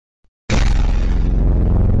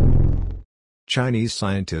Chinese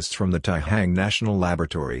scientists from the Taihang National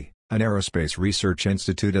Laboratory, an aerospace research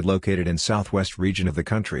institute located in southwest region of the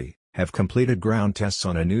country, have completed ground tests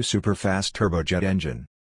on a new super-fast turbojet engine.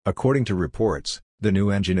 According to reports, the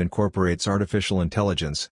new engine incorporates artificial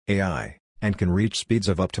intelligence, AI, and can reach speeds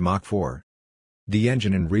of up to Mach 4. The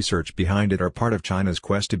engine and research behind it are part of China's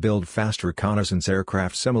quest to build fast reconnaissance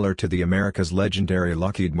aircraft similar to the America's legendary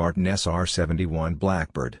Lockheed Martin SR-71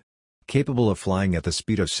 Blackbird. Capable of flying at the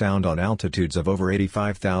speed of sound on altitudes of over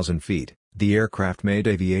 85,000 feet, the aircraft made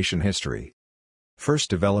aviation history. First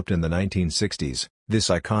developed in the 1960s, this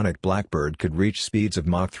iconic Blackbird could reach speeds of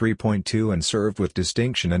Mach 3.2 and served with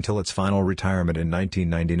distinction until its final retirement in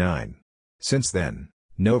 1999. Since then,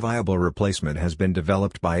 no viable replacement has been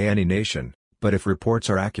developed by any nation, but if reports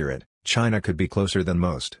are accurate, China could be closer than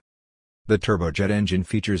most. The turbojet engine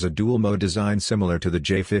features a dual-mode design similar to the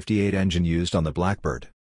J-58 engine used on the Blackbird.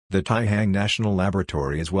 The Taihang National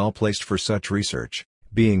Laboratory is well placed for such research,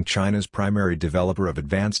 being China's primary developer of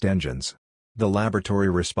advanced engines. The laboratory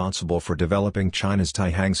responsible for developing China's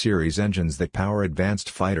Taihang series engines that power advanced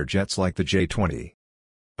fighter jets like the J-20.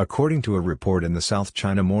 According to a report in the South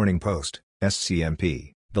China Morning Post,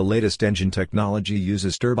 SCMP, the latest engine technology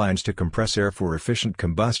uses turbines to compress air for efficient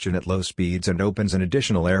combustion at low speeds and opens an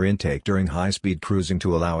additional air intake during high-speed cruising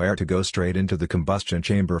to allow air to go straight into the combustion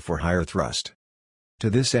chamber for higher thrust. To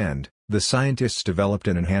this end, the scientists developed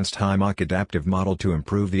an enhanced high-Mach adaptive model to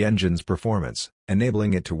improve the engine's performance,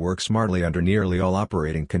 enabling it to work smartly under nearly all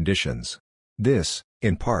operating conditions. This,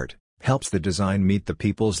 in part, helps the design meet the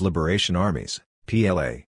People's Liberation Army's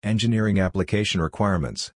 (PLA) engineering application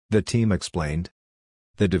requirements, the team explained.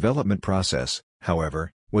 The development process,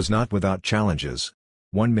 however, was not without challenges.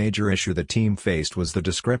 One major issue the team faced was the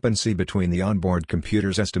discrepancy between the onboard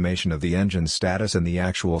computer's estimation of the engine's status and the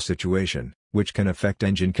actual situation, which can affect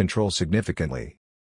engine control significantly.